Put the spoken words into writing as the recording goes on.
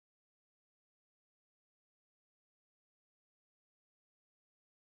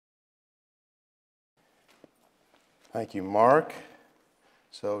Thank you, Mark.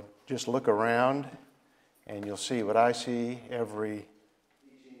 So just look around and you'll see what I see. Every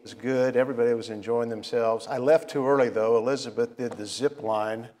is good. Everybody was enjoying themselves. I left too early, though. Elizabeth did the zip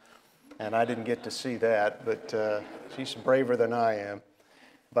line, and I didn't get to see that, but she's braver than I am.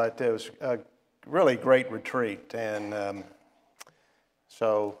 But it was a really great retreat, and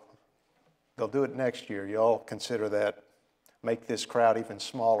so they'll do it next year. You all consider that. Make this crowd even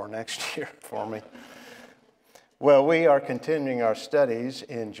smaller next year for me. Well, we are continuing our studies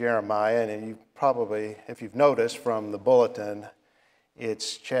in Jeremiah, and you probably, if you've noticed from the bulletin,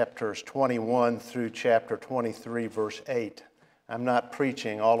 it's chapters 21 through chapter 23, verse 8. I'm not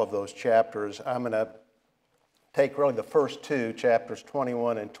preaching all of those chapters. I'm going to take really the first two, chapters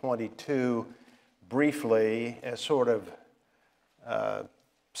 21 and 22, briefly as sort of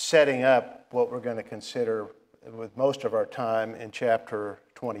setting up what we're going to consider with most of our time in chapter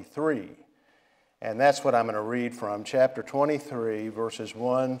 23. And that's what I'm going to read from chapter 23, verses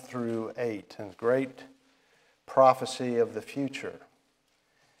 1 through 8. And great prophecy of the future.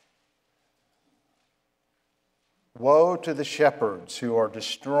 Woe to the shepherds who are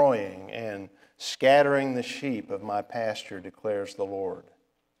destroying and scattering the sheep of my pasture, declares the Lord.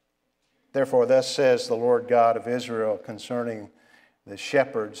 Therefore, thus says the Lord God of Israel concerning the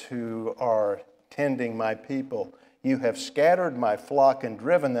shepherds who are tending my people. You have scattered my flock and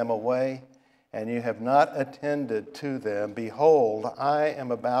driven them away, and you have not attended to them. Behold, I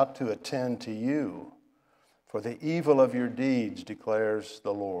am about to attend to you for the evil of your deeds, declares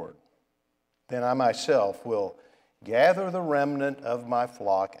the Lord. Then I myself will gather the remnant of my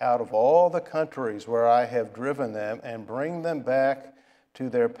flock out of all the countries where I have driven them and bring them back to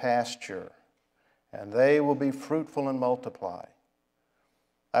their pasture, and they will be fruitful and multiply.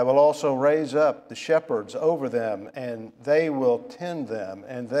 I will also raise up the shepherds over them, and they will tend them,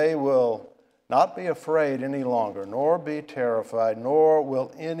 and they will not be afraid any longer, nor be terrified, nor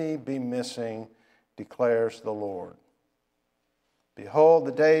will any be missing, declares the Lord. Behold,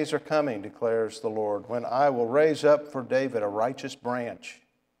 the days are coming, declares the Lord, when I will raise up for David a righteous branch,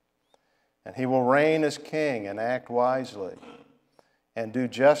 and he will reign as king and act wisely, and do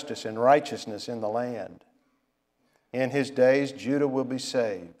justice and righteousness in the land. In his days Judah will be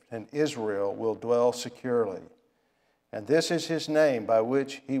saved, and Israel will dwell securely. And this is his name by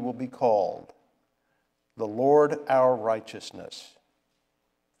which he will be called, the Lord our righteousness.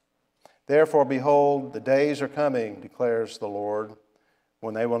 Therefore, behold, the days are coming, declares the Lord,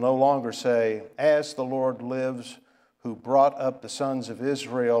 when they will no longer say, as the Lord lives, who brought up the sons of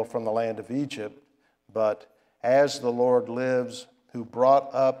Israel from the land of Egypt, but as the Lord lives, who brought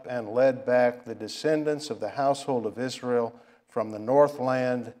up and led back the descendants of the household of Israel from the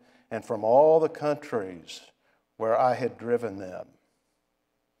northland and from all the countries where I had driven them.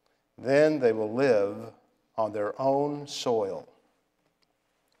 Then they will live on their own soil.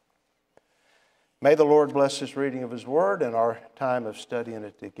 May the Lord bless this reading of his word and our time of studying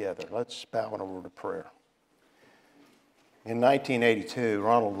it together. Let's bow in a word of prayer. In 1982,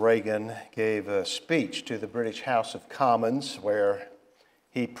 Ronald Reagan gave a speech to the British House of Commons where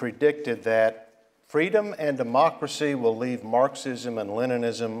he predicted that freedom and democracy will leave Marxism and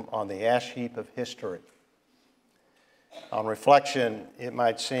Leninism on the ash heap of history. On reflection, it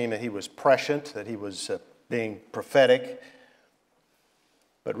might seem that he was prescient, that he was being prophetic,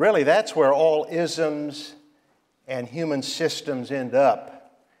 but really that's where all isms and human systems end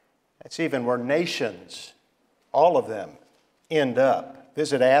up. That's even where nations, all of them, end up.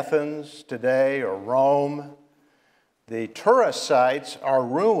 Visit Athens today or Rome. The tourist sites are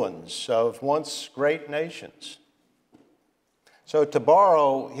ruins of once great nations. So to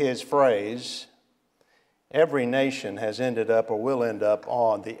borrow his phrase, every nation has ended up or will end up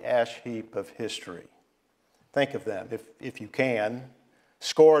on the ash heap of history. Think of them, if you can.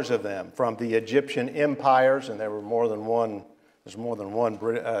 Scores of them, from the Egyptian empires, and there were more than one. There's more than one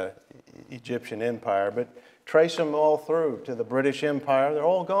Egyptian empire, but trace them all through to the British Empire. They're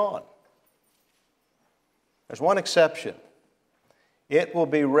all gone. There's one exception. It will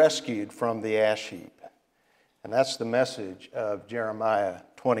be rescued from the ash heap, and that's the message of Jeremiah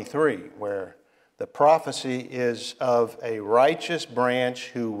 23, where the prophecy is of a righteous branch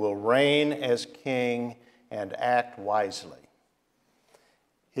who will reign as king and act wisely.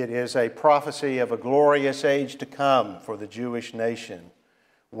 It is a prophecy of a glorious age to come for the Jewish nation,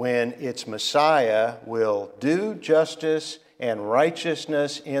 when its Messiah will do justice and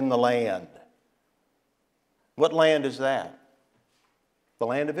righteousness in the land. What land is that? The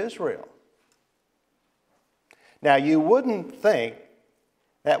land of Israel. Now, you wouldn't think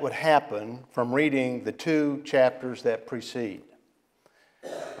that would happen from reading the two chapters that precede.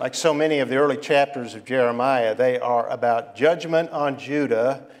 Like so many of the early chapters of Jeremiah, they are about judgment on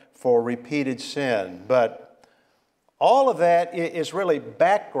Judah for repeated sin. But all of that is really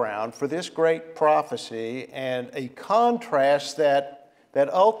background for this great prophecy and a contrast that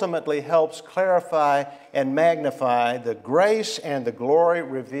ultimately helps clarify and magnify the grace and the glory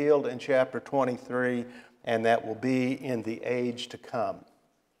revealed in chapter 23, and that will be in the age to come.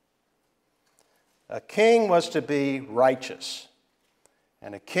 A king was to be righteous,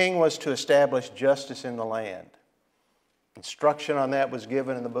 and a king was to establish justice in the land. Instruction on that was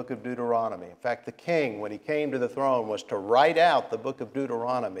given in the book of Deuteronomy. In fact, the king, when he came to the throne, was to write out the book of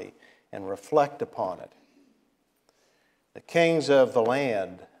Deuteronomy and reflect upon it. The kings of the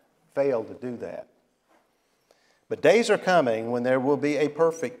land failed to do that. But days are coming when there will be a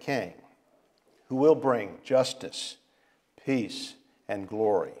perfect king who will bring justice, peace, and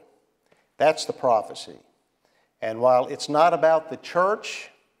glory. That's the prophecy. And while it's not about the church,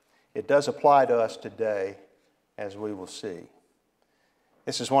 it does apply to us today, as we will see.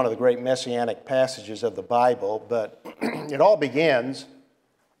 This is one of the great messianic passages of the Bible, but it all begins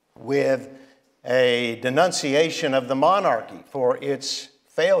with a denunciation of the monarchy for its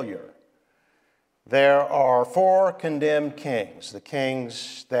failure. There are 4 condemned kings, the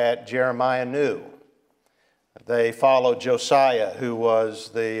kings that Jeremiah knew. They followed Josiah, who was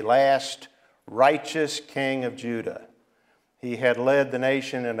the last righteous king of Judah. He had led the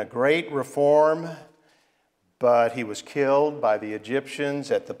nation in a great reform, but he was killed by the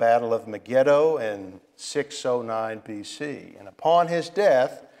Egyptians at the Battle of Megiddo in 609 BC. And upon his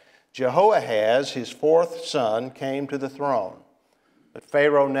death, Jehoahaz, his 4th son, came to the throne. But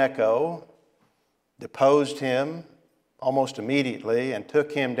Pharaoh Necho deposed him almost immediately and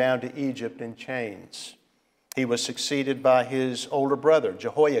took him down to Egypt in chains. He was succeeded by his older brother,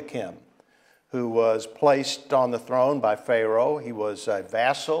 Jehoiakim, who was placed on the throne by Pharaoh. He was a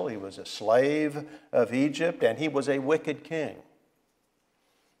vassal, he was a slave of Egypt, and he was a wicked king.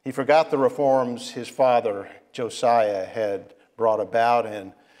 He forgot the reforms his father Josiah had brought about,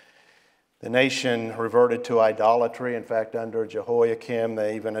 and the nation reverted to idolatry. In fact, under Jehoiakim,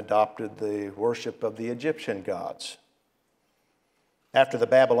 they even adopted the worship of the Egyptian gods. After the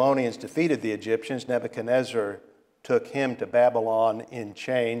Babylonians defeated the Egyptians, Nebuchadnezzar took him to Babylon in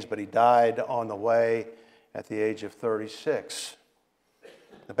chains, but he died on the way at the age of 36.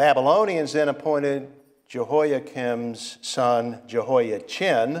 The Babylonians then appointed Jehoiakim's son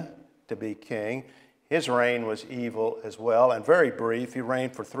Jehoiachin to be king. His reign was evil as well and very brief. He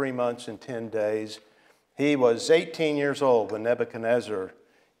reigned for 3 months and 10 days. He was 18 years old when Nebuchadnezzar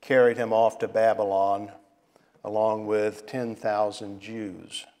carried him off to Babylon along with 10,000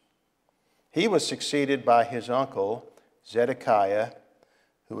 Jews. He was succeeded by his uncle, Zedekiah,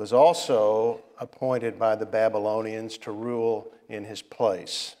 who was also appointed by the Babylonians to rule in his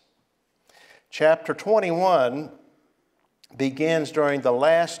place. Chapter 21 begins during the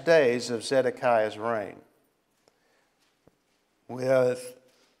last days of Zedekiah's reign, with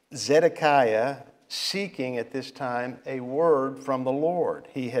Zedekiah seeking at this time a word from the Lord.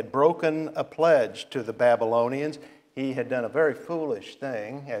 He had broken a pledge to the Babylonians. He had done a very foolish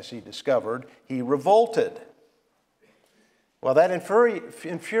thing, as he discovered. He revolted. Well, that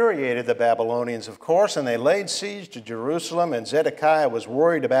infuriated the Babylonians, of course, and they laid siege to Jerusalem, and Zedekiah was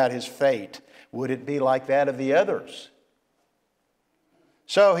worried about his fate. Would it be like that of the others?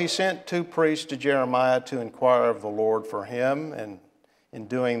 So he sent 2 priests to Jeremiah to inquire of the Lord for him, and in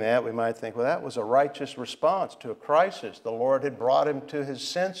doing that, we might think, well, that was a righteous response to a crisis. The Lord had brought him to his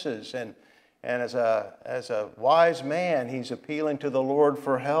senses, and as a wise man, he's appealing to the Lord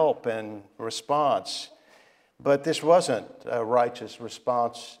for help and response. But this wasn't a righteous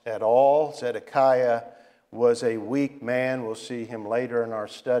response at all. Zedekiah was a weak man. We'll see him later in our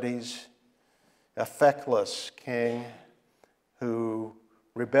studies. A feckless king who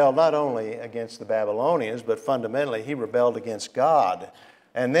rebelled not only against the Babylonians, but fundamentally he rebelled against God.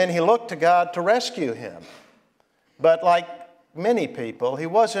 And then he looked to God to rescue him. But like many people, he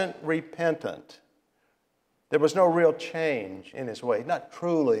wasn't repentant. There was no real change in his way, not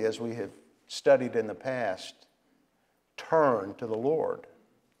truly, as we have studied in the past, turned to the Lord.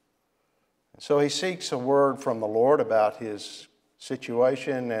 And so he seeks a word from the Lord about his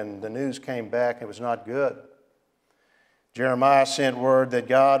situation, and the news came back, it was not good. Jeremiah sent word that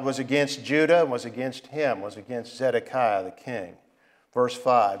God was against Judah and was against him, was against Zedekiah the king. Verse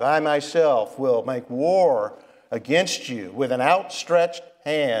 5, I myself will make war against you with an outstretched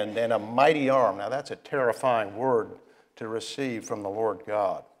hand and a mighty arm. Now that's a terrifying word to receive from the Lord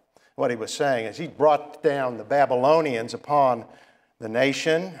God. What he was saying is he brought down the Babylonians upon the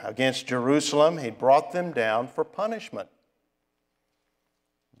nation against Jerusalem. He brought them down for punishment.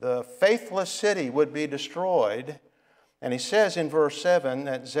 The faithless city would be destroyed. And he says in verse 7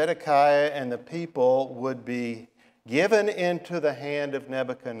 that Zedekiah and the people would be given into the hand of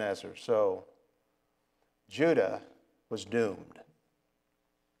Nebuchadnezzar. So Judah was doomed.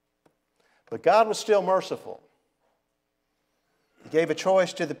 But God was still merciful. He gave a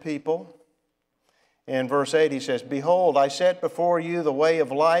choice to the people. In verse 8 he says, "Behold, I set before you the way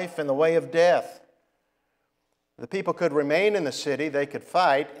of life and the way of death." The people could remain in the city, they could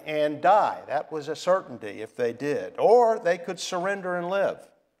fight and die. That was a certainty if they did. Or they could surrender and live.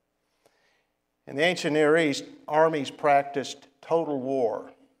 In the ancient Near East, armies practiced total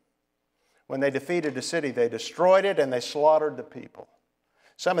war. When they defeated a city, they destroyed it and they slaughtered the people.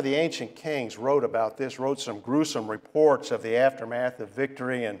 Some of the ancient kings wrote about this, wrote some gruesome reports of the aftermath of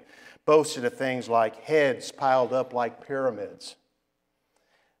victory, and boasted of things like heads piled up like pyramids.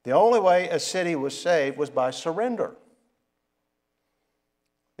 The only way a city was saved was by surrender.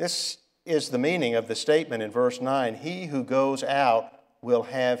 This is the meaning of the statement in verse 9, "He who goes out will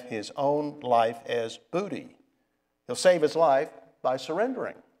have his own life as booty." He'll save his life by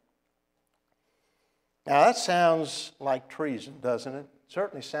surrendering. Now that sounds like treason, doesn't it? It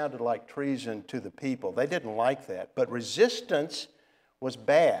certainly sounded like treason to the people. They didn't like that. But resistance was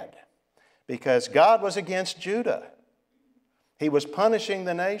bad because God was against Judah. He was punishing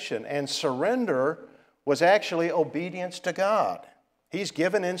the nation, and surrender was actually obedience to God. He's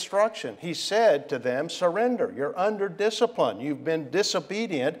given instruction. He said to them, surrender. You're under discipline. You've been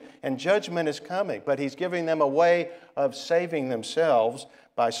disobedient, and judgment is coming. But he's giving them a way of saving themselves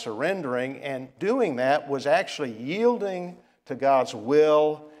by surrendering, and doing that was actually yielding to God's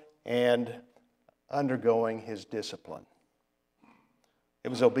will and undergoing his discipline. It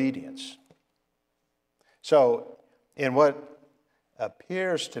was obedience. So, in what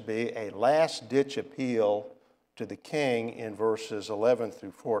appears to be a last-ditch appeal to the king in verses 11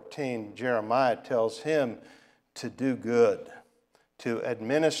 through 14, Jeremiah tells him to do good, to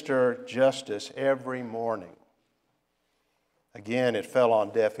administer justice every morning. Again, it fell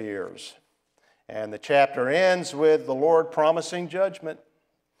on deaf ears. And the chapter ends with the Lord promising judgment.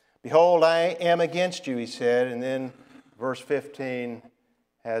 "Behold, I am against you," he said. And then verse 15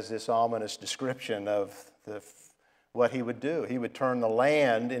 has this ominous description of what he would do. He would turn the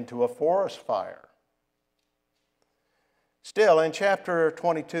land into a forest fire. Still, in chapter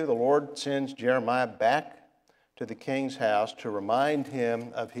 22, the Lord sends Jeremiah back to the king's house to remind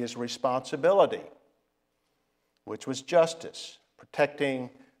him of his responsibility, which was justice, protecting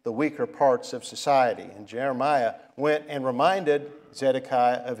the weaker parts of society. And Jeremiah went and reminded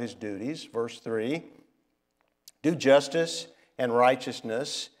Zedekiah of his duties. Verse 3, "Do justice and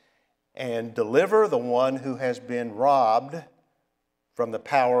righteousness and deliver the one who has been robbed from the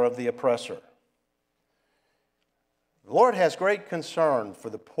power of the oppressor." The Lord has great concern for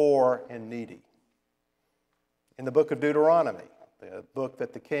the poor and needy. In the book of Deuteronomy, the book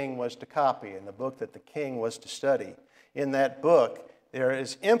that the king was to copy and the book that the king was to study, in that book there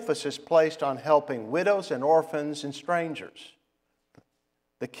is emphasis placed on helping widows and orphans and strangers.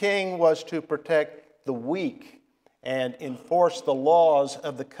 The king was to protect the weak and enforce the laws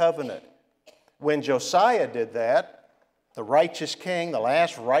of the covenant. When Josiah did that, the righteous king, the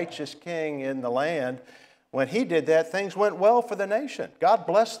last righteous king in the land, when he did that, things went well for the nation. God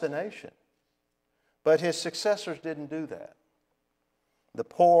blessed the nation. But his successors didn't do that. The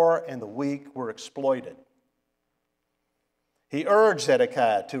poor and the weak were exploited. He urged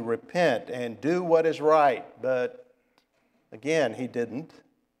Zedekiah to repent and do what is right, but again, he didn't.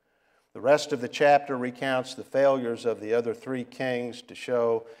 The rest of the chapter recounts the failures of the other three kings to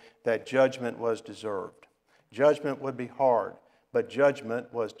show that judgment was deserved. Judgment would be hard, but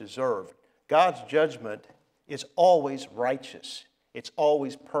judgment was deserved. God's judgment is always righteous. It's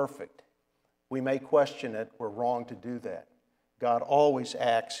always perfect. We may question it. We're wrong to do that. God always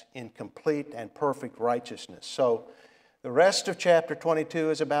acts in complete and perfect righteousness. So the rest of chapter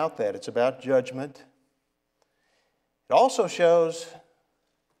 22 is about that. It's about judgment. It also shows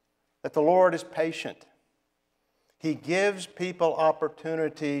that the Lord is patient. He gives people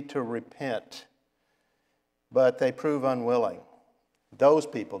opportunity to repent, but they prove unwilling. Those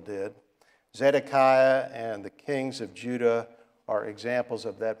people did. Zedekiah and the kings of Judah are examples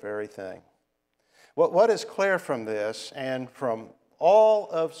of that very thing. What is clear from this and from all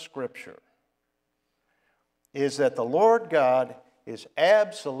of Scripture is that the Lord God is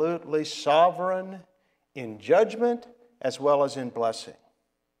absolutely sovereign in judgment as well as in blessing.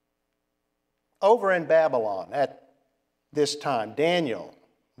 Over in Babylon at this time, Daniel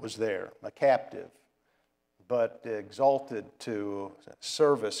was there, a captive, but exalted to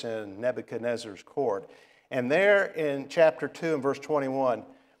service in Nebuchadnezzar's court. And there in chapter 2 and verse 21,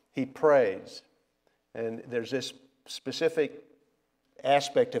 he prays. And there's this specific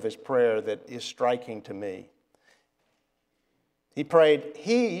aspect of his prayer that is striking to me. He prayed,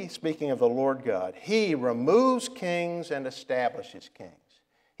 speaking of the Lord God, he removes kings and establishes kings.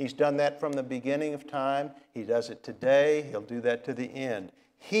 He's done that from the beginning of time. He does it today. He'll do that to the end.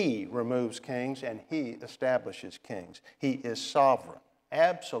 He removes kings and he establishes kings. He is sovereign,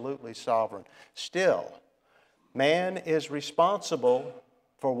 absolutely sovereign. Still, man is responsible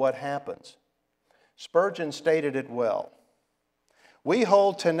for what happens. Spurgeon stated it well. We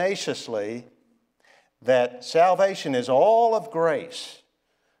hold tenaciously that salvation is all of grace,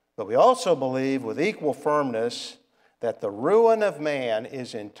 but we also believe with equal firmness that the ruin of man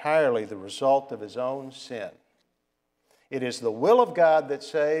is entirely the result of his own sin. It is the will of God that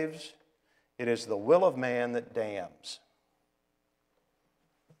saves. It is the will of man that damns.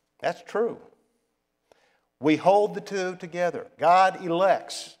 That's true. We hold the two together. God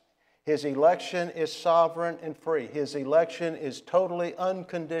elects. His election is sovereign and free. His election is totally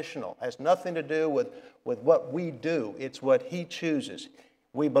unconditional. It has nothing to do with what we do. It's what he chooses.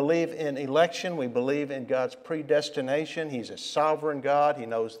 We believe in election. We believe in God's predestination. He's a sovereign God. He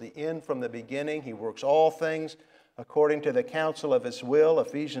knows the end from the beginning. He works all things according to the counsel of his will,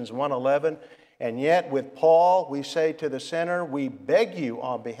 Ephesians 1:11. And yet with Paul, we say to the sinner, we beg you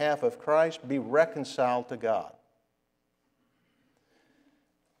on behalf of Christ, be reconciled to God.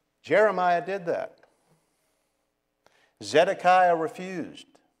 Jeremiah did that. Zedekiah refused.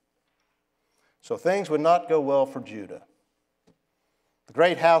 So things would not go well for Judah. The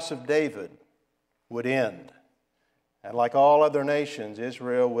great house of David would end. And like all other nations,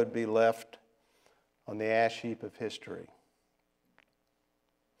 Israel would be left on the ash heap of history.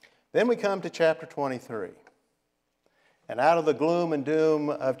 Then we come to chapter 23. And out of the gloom and doom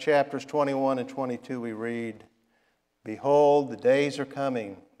of chapters 21 and 22 we read, behold, the days are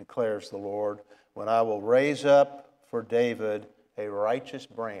coming, declares the Lord, when I will raise up for David a righteous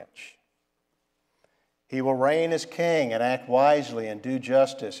branch. He will reign as king and act wisely and do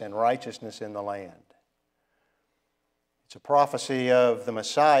justice and righteousness in the land. It's a prophecy of the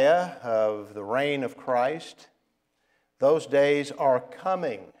Messiah, of the reign of Christ. Those days are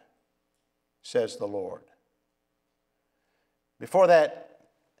coming, says the Lord. Before that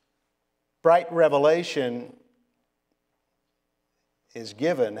bright revelation is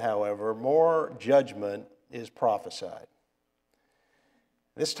given, however, more judgment is prophesied.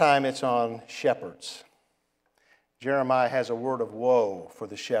 This time it's on shepherds. Jeremiah has a word of woe for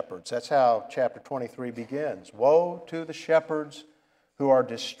the shepherds. That's how chapter 23 begins. Woe to the shepherds who are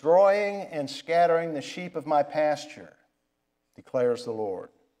destroying and scattering the sheep of my pasture, declares the Lord.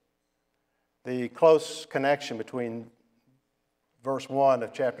 The close connection between verse 1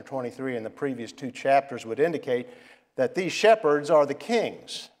 of chapter 23 and the previous two chapters would indicate that these shepherds are the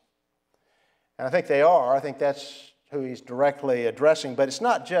kings. And I think they are. I think that's who he's directly addressing. But it's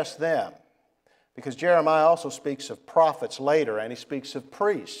not just them, because Jeremiah also speaks of prophets later, and he speaks of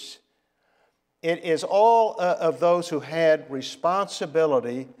priests. It is all of those who had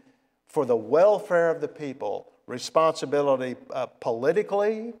responsibility for the welfare of the people, responsibility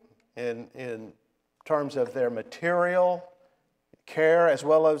politically, in terms of their material care as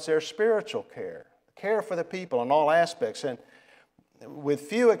well as their spiritual care for the people in all aspects. And with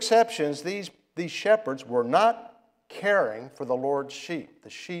few exceptions, these shepherds were not caring for the Lord's sheep, the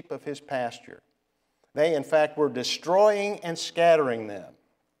sheep of his pasture. They, in fact, were destroying and scattering them.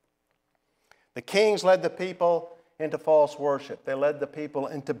 The kings led the people into false worship. They led the people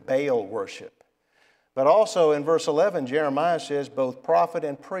into Baal worship. But also in verse 11, Jeremiah says both prophet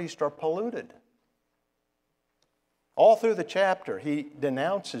and priest are polluted. All through the chapter, he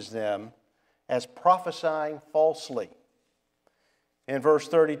denounces them as prophesying falsely. In verse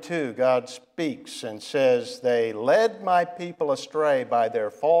 32, God speaks and says, they led my people astray by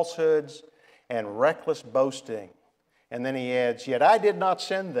their falsehoods and reckless boasting. And then he adds, yet I did not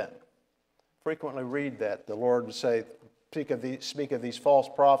send them. Frequently read that. The Lord would say, speak of these false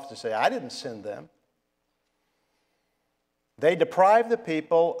prophets and say, I didn't send them. They deprived the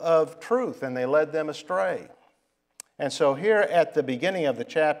people of truth and they led them astray. And so here at the beginning of the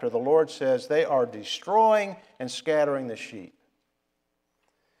chapter, the Lord says they are destroying and scattering the sheep.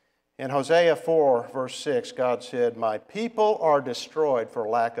 In Hosea 4, verse 6, God said, my people are destroyed for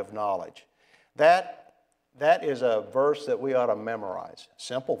lack of knowledge. That is a verse that we ought to memorize.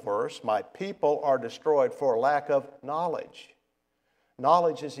 Simple verse. My people are destroyed for lack of knowledge.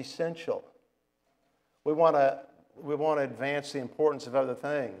 Knowledge is essential. We want to advance the importance of other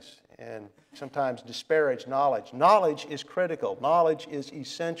things and sometimes disparage knowledge. Knowledge is critical. Knowledge is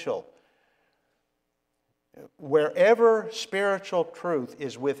essential. Wherever spiritual truth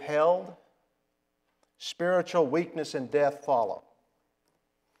is withheld, spiritual weakness and death follow.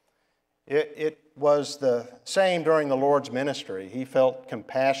 It was the same during the Lord's ministry. He felt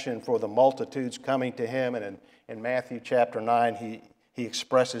compassion for the multitudes coming to him, and in Matthew chapter 9 he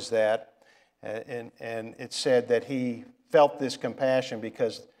expresses that. And it said that he felt this compassion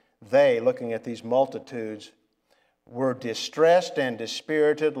because they, looking at these multitudes, were distressed and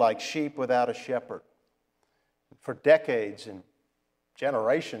dispirited like sheep without a shepherd. For decades and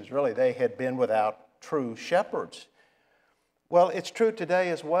generations, really, they had been without true shepherds. Well, it's true today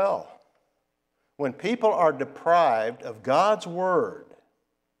as well. When people are deprived of God's Word,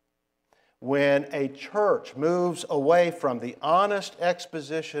 when a church moves away from the honest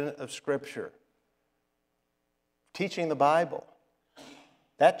exposition of Scripture, teaching the Bible,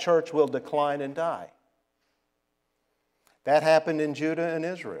 that church will decline and die. That happened in Judah and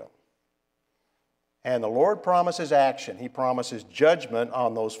Israel. And the Lord promises action. He promises judgment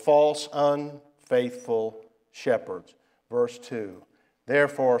on those false, unfaithful shepherds. Verse 2,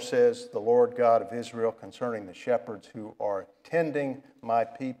 therefore says the Lord God of Israel concerning the shepherds who are tending my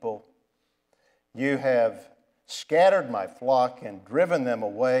people, you have scattered my flock and driven them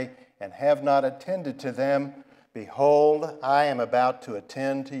away and have not attended to them. Behold, I am about to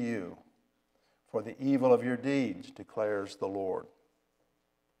attend to you for the evil of your deeds, declares the Lord.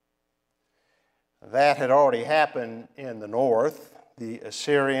 That had already happened in the north. The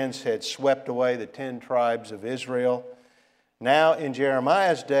Assyrians had swept away the 10 tribes of Israel. Now, in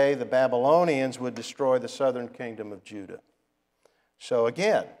Jeremiah's day, the Babylonians would destroy the southern kingdom of Judah. So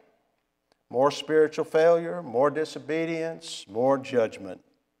again, more spiritual failure, more disobedience, more judgment.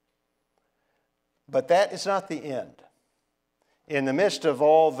 But that is not the end. In the midst of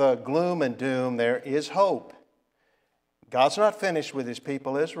all the gloom and doom, there is hope. God's not finished with his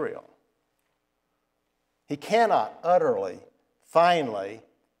people Israel. He cannot utterly, finally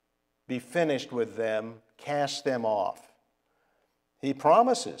be finished with them, cast them off. He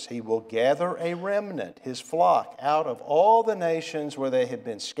promises he will gather a remnant, his flock, out of all the nations where they had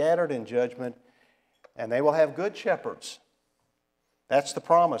been scattered in judgment, and they will have good shepherds. That's the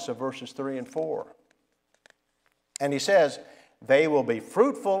promise of verses 3 and 4. And he says, they will be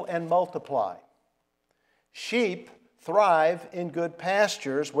fruitful and multiply. Sheep thrive in good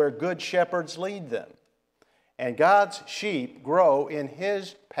pastures where good shepherds lead them. And God's sheep grow in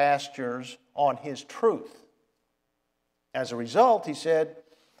his pastures on his truth. As a result, he said,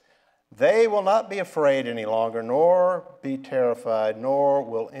 they will not be afraid any longer, nor be terrified, nor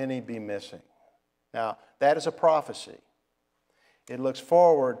will any be missing. Now, that is a prophecy. It looks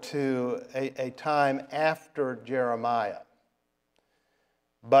forward to a time after Jeremiah.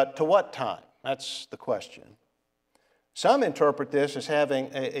 But to what time? That's the question. Some interpret this as having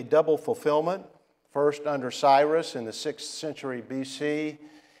a double fulfillment. First under Cyrus in the 6th century BC,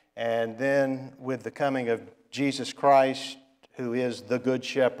 and then with the coming of Jesus Christ, who is the Good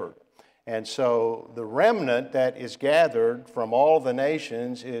Shepherd. And so the remnant that is gathered from all the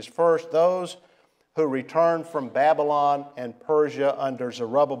nations is first those who return from Babylon and Persia under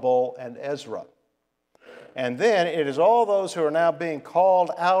Zerubbabel and Ezra. And then it is all those who are now being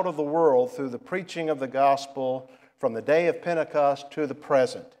called out of the world through the preaching of the gospel from the day of Pentecost to the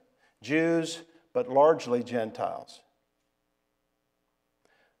present. Jews, but largely Gentiles.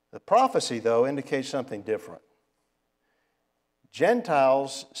 The prophecy, though, indicates something different.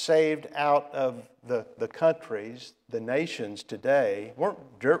 Gentiles saved out of the countries, the nations today,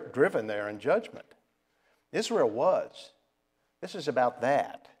 weren't driven there in judgment. Israel was. This is about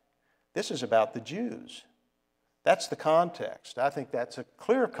that. This is about the Jews. That's the context. I think that's a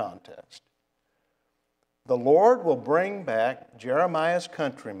clear context. The Lord will bring back Jeremiah's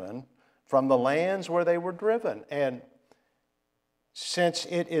countrymen from the lands where they were driven. And since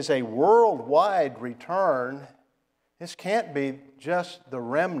it is a worldwide return, this can't be just the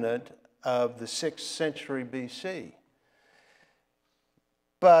remnant of the 6th century BC.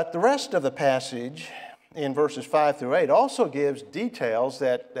 But the rest of the passage in verses 5 through 8 also gives details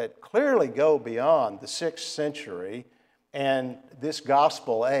that clearly go beyond the 6th century and this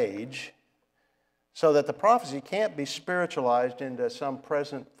gospel age, so that the prophecy can't be spiritualized into some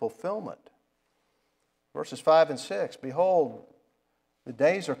present fulfillment. Verses 5 and 6, behold, the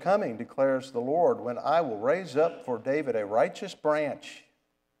days are coming, declares the Lord, when I will raise up for David a righteous branch,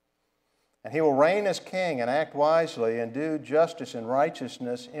 and he will reign as king and act wisely and do justice and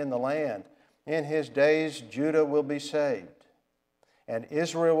righteousness in the land. In his days Judah will be saved, and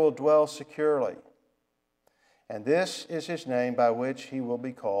Israel will dwell securely. And this is his name by which he will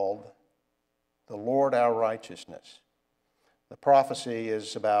be called, the Lord our righteousness. The prophecy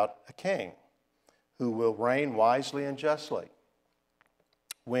is about a king who will reign wisely and justly.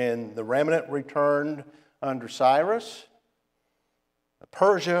 When the remnant returned under Cyrus,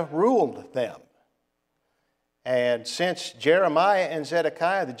 Persia ruled them. And since Jeremiah and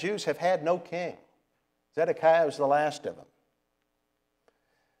Zedekiah, the Jews have had no king. Zedekiah was the last of them.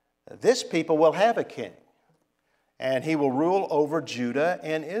 This people will have a king, and he will rule over Judah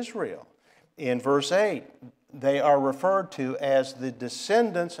and Israel. In verse 8, they are referred to as the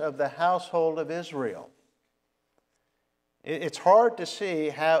descendants of the household of Israel. It's hard to see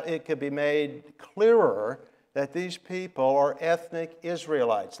how it could be made clearer that these people are ethnic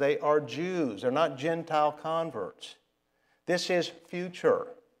Israelites. They are Jews. They're not Gentile converts. This is future.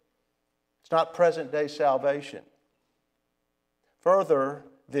 It's not present-day salvation. Further,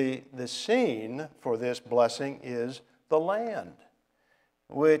 the scene for this blessing is the land,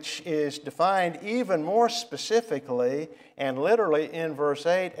 which is defined even more specifically and literally in verse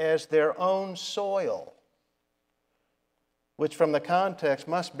 8 as their own soil, which from the context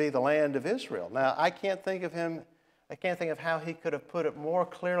must be the land of Israel. Now, I can't think of how he could have put it more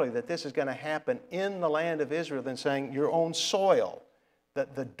clearly that this is going to happen in the land of Israel than saying your own soil,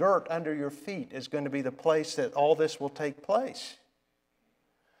 that the dirt under your feet is going to be the place that all this will take place.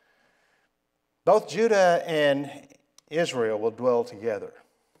 Both Judah and Israel will dwell together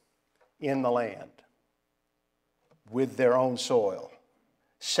in the land with their own soil.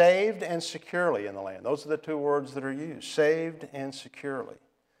 Saved and securely in the land. Those are the two words that are used. Saved and securely.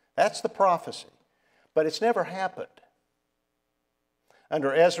 That's the prophecy. But it's never happened.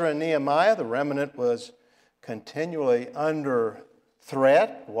 Under Ezra and Nehemiah, the remnant was continually under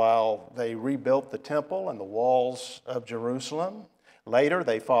threat while they rebuilt the temple and the walls of Jerusalem. Later,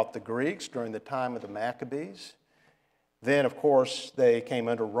 they fought the Greeks during the time of the Maccabees. Then, of course, they came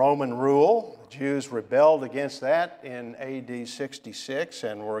under Roman rule. The Jews rebelled against that in AD 66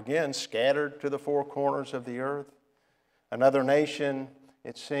 and were again scattered to the four corners of the earth. Another nation,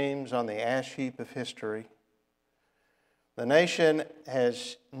 it seems, on the ash heap of history. The nation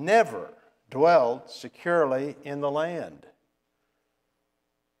has never dwelled securely in the land.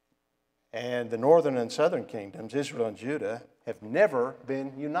 And the northern and southern kingdoms, Israel and Judah, have never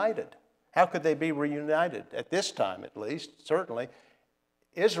been united. How could they be reunited at this time, at least? Certainly,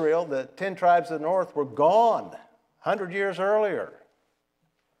 Israel, the 10 tribes of the north, were gone 100 years earlier.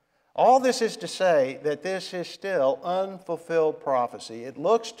 All this is to say that this is still unfulfilled prophecy. It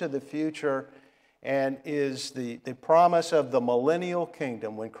looks to the future and is the promise of the millennial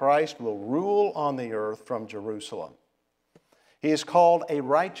kingdom when Christ will rule on the earth from Jerusalem. He is called a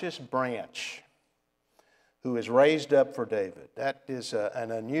righteous branch who is raised up for David. That is an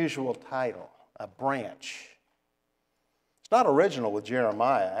unusual title, a branch. It's not original with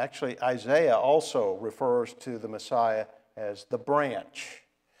Jeremiah. Actually, Isaiah also refers to the Messiah as the branch.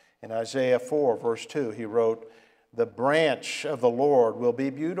 In Isaiah 4, verse 2, he wrote, "The branch of the Lord will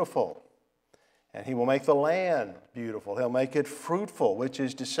be beautiful, and he will make the land beautiful. He'll make it fruitful," which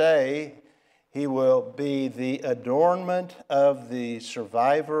is to say, he will be the adornment of the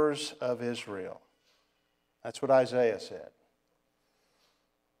survivors of Israel. That's what Isaiah said.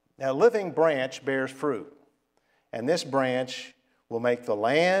 Now, a living branch bears fruit, and this branch will make the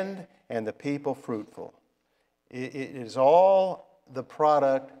land and the people fruitful. It is all the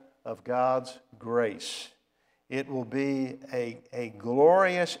product of God's grace. It will be a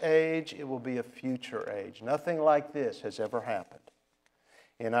glorious age. It will be a future age. Nothing like this has ever happened.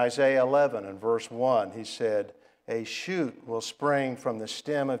 In Isaiah 11 and verse 1, he said, "A shoot will spring from the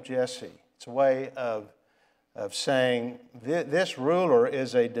stem of Jesse." It's a way of saying this ruler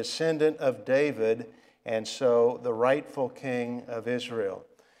is a descendant of David, and so the rightful king of Israel.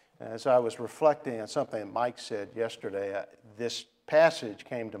 As I was reflecting on something that Mike said yesterday, this passage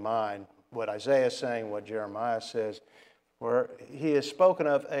came to mind, what Isaiah is saying, what Jeremiah says, where he is spoken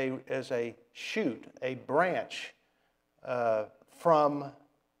of as a shoot, a branch from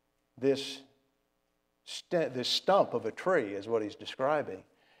this stump of a tree is what he's describing.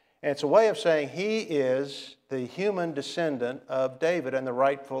 And it's a way of saying he is the human descendant of David and the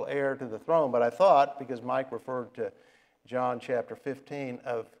rightful heir to the throne. But I thought, because Mike referred to John chapter 15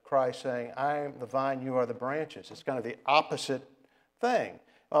 of Christ saying, "I am the vine, you are the branches." It's kind of the opposite thing.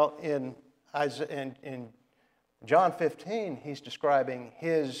 Well, in John 15, he's describing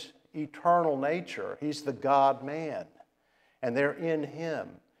his eternal nature. He's the God-man, and they're in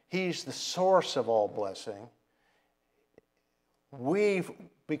him. He's the source of all blessing. We've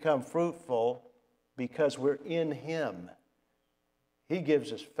become fruitful because we're in him. He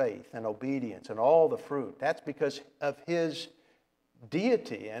gives us faith and obedience and all the fruit. That's because of his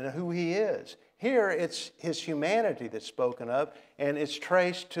deity and who he is. Here it's his humanity that's spoken of, and it's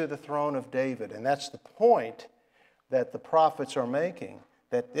traced to the throne of David. And that's the point that the prophets are making,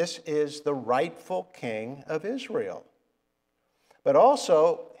 that this is the rightful king of Israel. But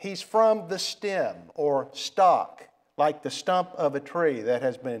also, he's from the stem or stock, like the stump of a tree that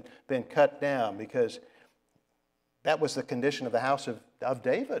has been cut down, because that was the condition of the house of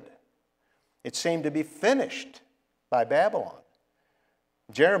David. It seemed to be finished by Babylon.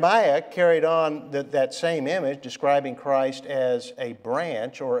 Jeremiah carried on that same image, describing Christ as a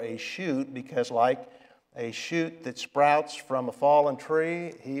branch or a shoot, because like a shoot that sprouts from a fallen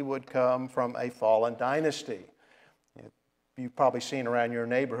tree, he would come from a fallen dynasty. You've probably seen around your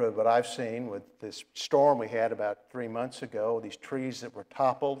neighborhood what I've seen with this storm we had about 3 months ago, these trees that were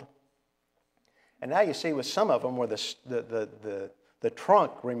toppled. And now you see with some of them where the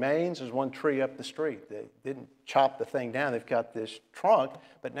trunk remains as one tree up the street. They didn't chop the thing down. They've got this trunk,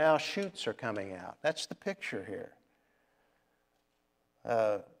 but now shoots are coming out. That's the picture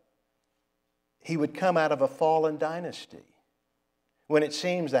here. He would come out of a fallen dynasty. When it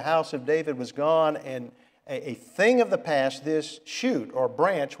seems the house of David was gone and a thing of the past, this shoot or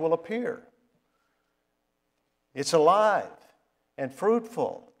branch will appear. It's alive and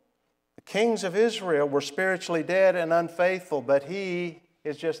fruitful. The kings of Israel were spiritually dead and unfaithful, but he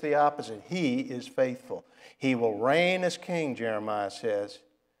is just the opposite. He is faithful. He will reign as king, Jeremiah says,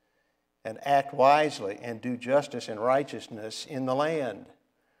 and act wisely and do justice and righteousness in the land.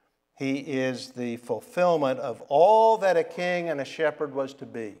 He is the fulfillment of all that a king and a shepherd was to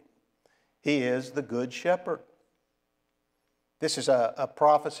be. He is the good shepherd. This is a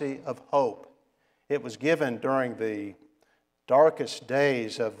prophecy of hope. It was given during the darkest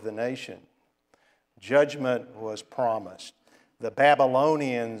days of the nation. Judgment was promised. The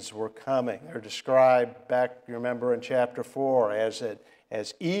Babylonians were coming. They're described back, you remember, in chapter 4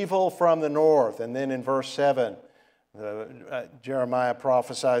 as evil from the north. And then in verse 7, Jeremiah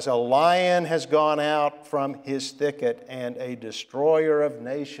prophesies, a lion has gone out from his thicket, and a destroyer of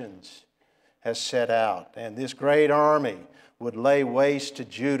nations has set out. And this great army would lay waste to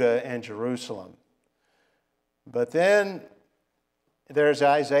Judah and Jerusalem. But then there's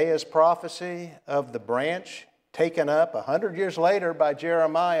Isaiah's prophecy of the branch taken up 100 years later by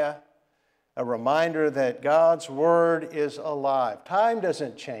Jeremiah, a reminder that God's word is alive. Time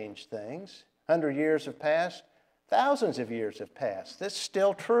doesn't change things. 100 years have passed. Thousands of years have passed. That's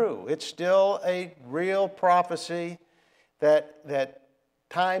still true. It's still a real prophecy that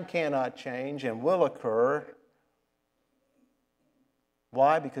time cannot change and will occur.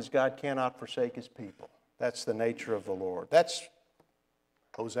 Why? Because God cannot forsake his people. That's the nature of the Lord. That's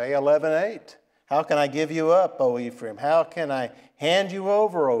Hosea 11:8. How can I give you up, O Ephraim? How can I hand you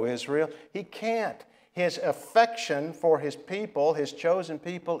over, O Israel? He can't. His affection for his people, his chosen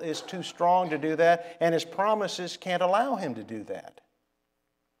people, is too strong to do that, and his promises can't allow him to do that.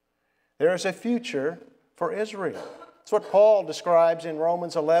 There is a future for Israel. That's what Paul describes in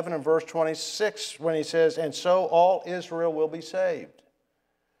Romans 11 and verse 26 when he says, and so all Israel will be saved.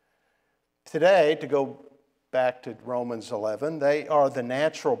 Today, to go back to Romans 11, they are the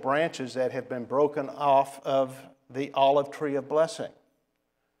natural branches that have been broken off of the olive tree of blessing.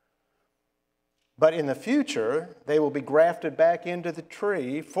 But in the future, they will be grafted back into the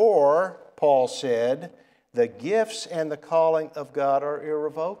tree, for, Paul said, the gifts and the calling of God are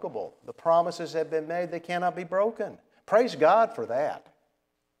irrevocable. The promises have been made, they cannot be broken. Praise God for that.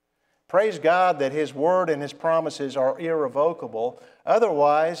 Praise God that his word and his promises are irrevocable.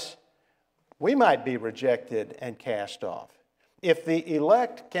 Otherwise, we might be rejected and cast off. If the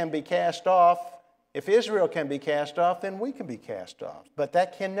elect can be cast off, if Israel can be cast off, then we can be cast off. But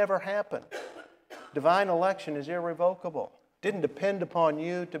that can never happen. Divine election is irrevocable. It didn't depend upon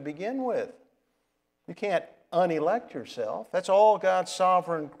you to begin with. You can't unelect yourself. That's all God's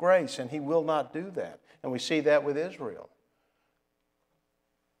sovereign grace, and he will not do that. And we see that with Israel.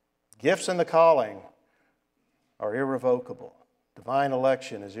 Gifts and the calling are irrevocable. Divine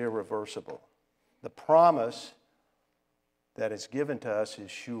election is irreversible. The promise that is given to us is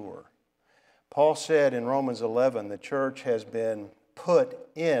sure. Paul said in Romans 11, the church has been put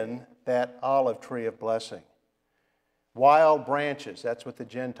in that olive tree of blessing. Wild branches, that's what the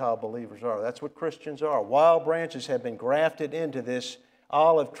Gentile believers are. That's what Christians are. Wild branches have been grafted into this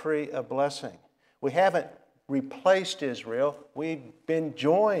olive tree of blessing. We haven't replaced Israel. We've been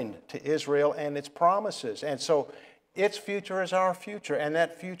joined to Israel and its promises. And so its future is our future, and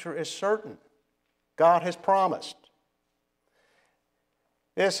that future is certain. God has promised.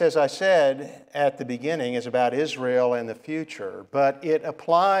 This, as I said at the beginning, is about Israel and the future, but it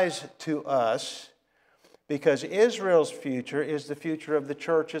applies to us because Israel's future is the future of the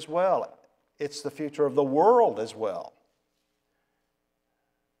church as well. it's the future of the world as well.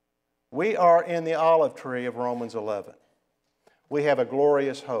 We are in the olive tree of Romans 11. We have a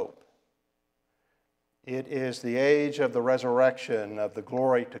glorious hope. It is the age of the resurrection, of the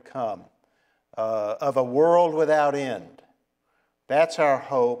glory to come, of a world without end. That's our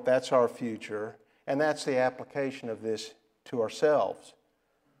hope, that's our future, and that's the application of this to ourselves.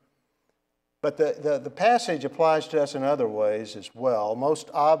 But the passage applies to us in other ways as well, most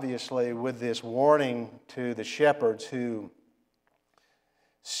obviously with this warning to the shepherds who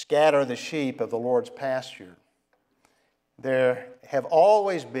scatter the sheep of the Lord's pasture. There have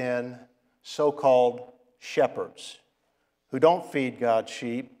always been so-called shepherds who don't feed God's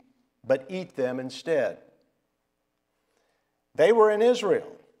sheep, but eat them instead. They were in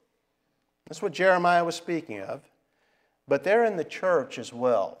Israel. That's what Jeremiah was speaking of. But they're in the church as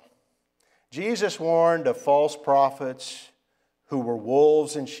well. Jesus warned of false prophets who were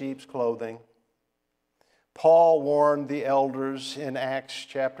wolves in sheep's clothing. Paul warned the elders in Acts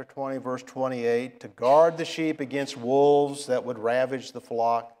chapter 20, verse 28, to guard the sheep against wolves that would ravage the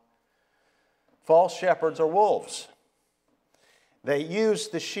flock. False shepherds are wolves. They use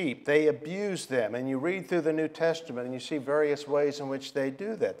the sheep, they abuse them, and you read through the New Testament and you see various ways in which they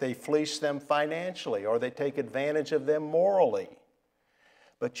do that. They fleece them financially, or they take advantage of them morally.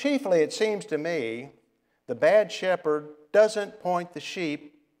 But chiefly, it seems to me, the bad shepherd doesn't point the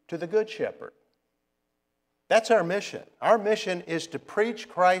sheep to the good shepherd. That's our mission. Our mission is to preach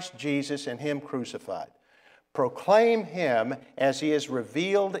Christ Jesus and Him crucified. Proclaim Him as He is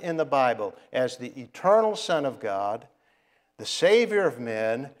revealed in the Bible, as the eternal Son of God, the Savior of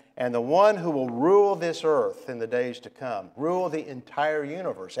men, and the one who will rule this earth in the days to come, rule the entire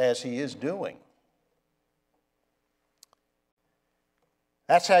universe as He is doing.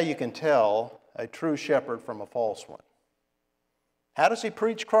 That's how you can tell a true shepherd from a false one. How does he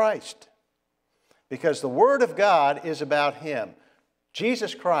preach Christ? Because the Word of God is about Him.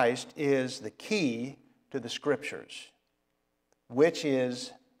 Jesus Christ is the key to the Scriptures, which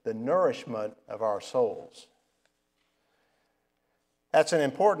is the nourishment of our souls. That's an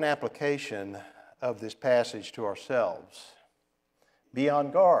important application of this passage to ourselves. Be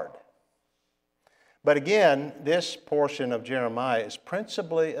on guard. But again, this portion of Jeremiah is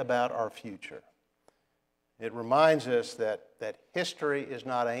principally about our future. It reminds us that history is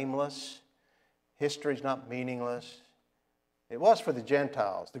not aimless. History is not meaningless. It was for the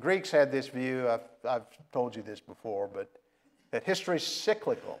Gentiles. The Greeks had this view, I've told you this before, but that history is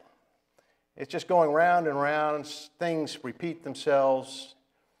cyclical. It's just going round and round, things repeat themselves,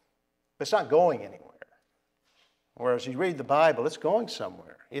 but it's not going anywhere. Whereas you read the Bible, it's going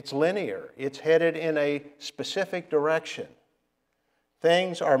somewhere. It's linear. It's headed in a specific direction.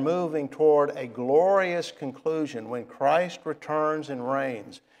 Things are moving toward a glorious conclusion when Christ returns and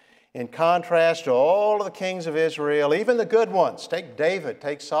reigns. In contrast to all of the kings of Israel, even the good ones, take David,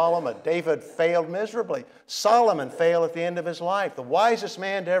 take Solomon. David failed miserably. Solomon failed at the end of his life. The wisest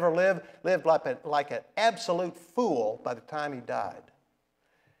man to ever live lived like an absolute fool by the time he died.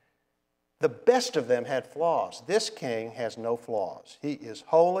 The best of them had flaws. This king has no flaws. He is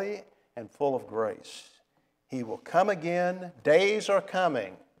holy and full of grace. He will come again. Days are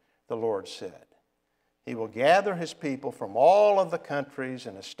coming, the Lord said. He will gather His people from all of the countries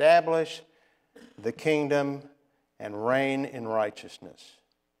and establish the kingdom and reign in righteousness.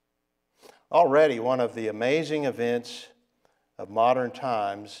 Already, one of the amazing events of modern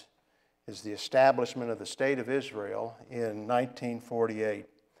times is the establishment of the State of Israel in 1948.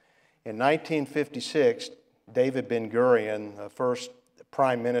 In 1956, David Ben-Gurion, the first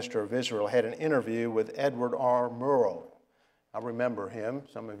Prime Minister of Israel, had an interview with Edward R. Murrow. I remember him.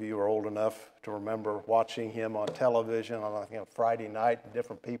 Some of you are old enough to remember watching him on television on Friday night,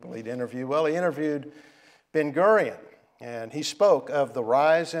 different people he'd interview. Well, he interviewed Ben-Gurion, and he spoke of the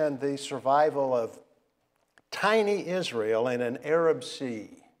rise and the survival of tiny Israel in an Arab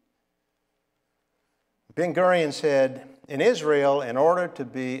sea. Ben-Gurion said, "In Israel, in order to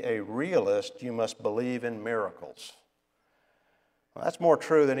be a realist, you must believe in miracles." Well, that's more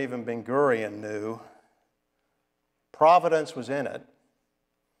true than even Ben-Gurion knew. Providence was in it.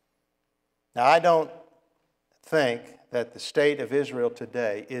 Now, I don't think that the state of Israel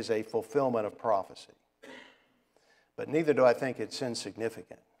today is a fulfillment of prophecy. But neither do I think it's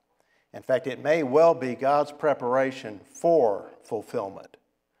insignificant. In fact, it may well be God's preparation for fulfillment.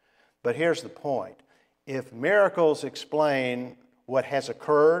 But here's the point. If miracles explain what has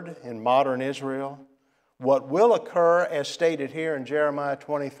occurred in modern Israel, what will occur, as stated here in Jeremiah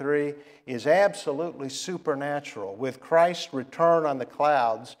 23, is absolutely supernatural, with Christ's return on the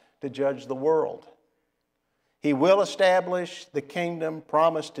clouds to judge the world. He will establish the kingdom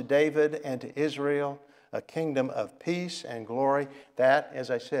promised to David and to Israel, a kingdom of peace and glory. That, as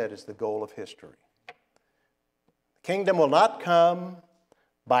I said, is the goal of history. The kingdom will not come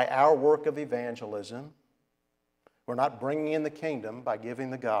by our work of evangelism. We're not bringing in the kingdom by giving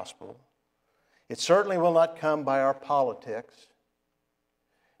the gospel. It certainly will not come by our politics.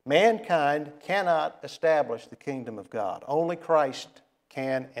 Mankind cannot establish the kingdom of God. Only Christ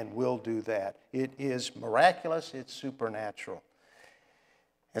can and will do that. It is miraculous, it's supernatural.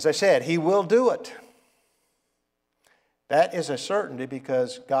 As I said, He will do it. That is a certainty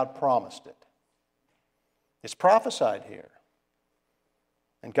because God promised it. It's prophesied here.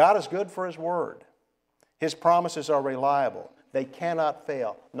 And God is good for His word. His promises are reliable. They cannot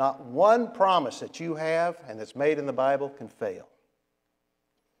fail. Not one promise that you have and that's made in the Bible can fail.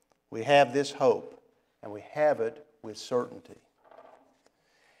 We have this hope, and we have it with certainty.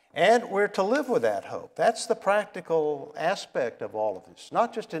 And we're to live with that hope. That's the practical aspect of all of this.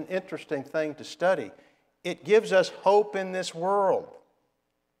 Not just an interesting thing to study. It gives us hope in this world.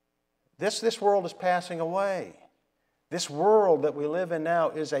 This world is passing away. This world that we live in now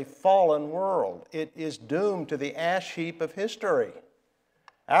is a fallen world. It is doomed to the ash heap of history.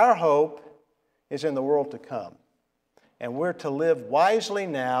 Our hope is in the world to come. And we're to live wisely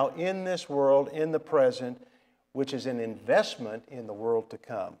now in this world, in the present, which is an investment in the world to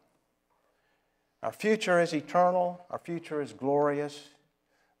come. Our future is eternal. Our future is glorious.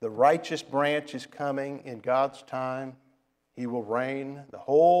 The righteous branch is coming in God's time. He will reign. The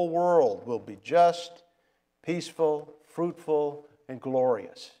whole world will be just, peaceful, fruitful, and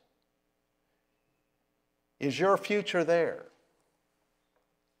glorious. Is your future there?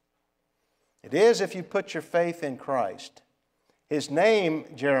 It is if you put your faith in Christ. His name,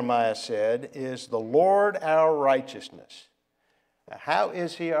 Jeremiah said, is the Lord our righteousness. Now, how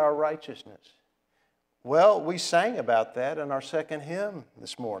is He our righteousness? Well, we sang about that in our second hymn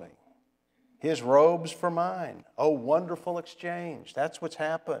this morning. His robes for mine. Oh, wonderful exchange. That's what's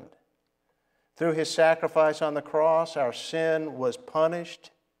happened. Through His sacrifice on the cross, our sin was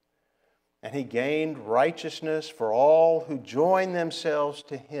punished, and He gained righteousness for all who join themselves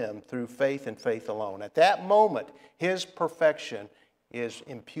to Him through faith and faith alone. At that moment, His perfection is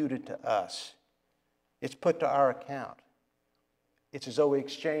imputed to us. It's put to our account. It's as though we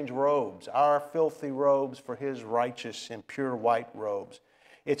exchange robes, our filthy robes for His righteous and pure white robes.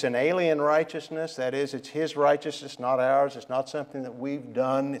 It's an alien righteousness. That is, it's His righteousness, not ours. It's not something that we've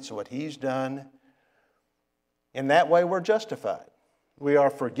done. It's what He's done. In that way, we're justified. We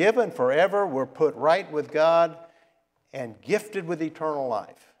are forgiven forever. We're put right with God and gifted with eternal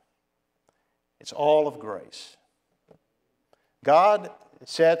life. It's all of grace. God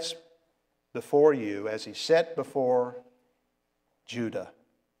sets before you, as He set before Judah,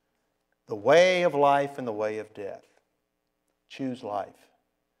 the way of life and the way of death. Choose life.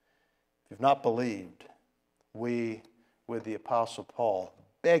 If you've not believed, we, with the Apostle Paul,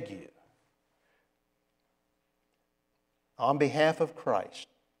 beg you, on behalf of Christ,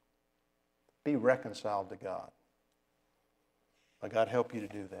 be reconciled to God. May God help you to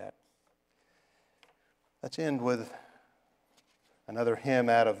do that. Let's end with another hymn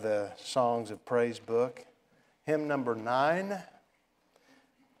out of the Songs of Praise book. Hymn number 9.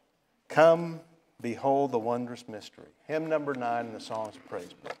 Come, behold the wondrous mystery. Hymn number 9 in the Songs of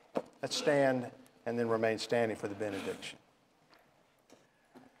Praise book. Let's stand and then remain standing for the benediction.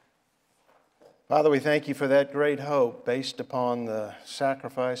 Father, we thank You for that great hope based upon the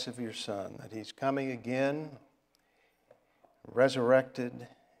sacrifice of Your Son, that He's coming again, resurrected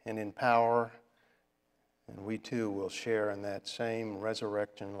and in power, and we too will share in that same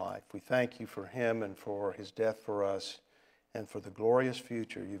resurrection life. We thank You for Him and for His death for us and for the glorious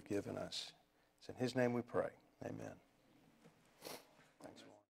future You've given us. It's in His name we pray. Amen.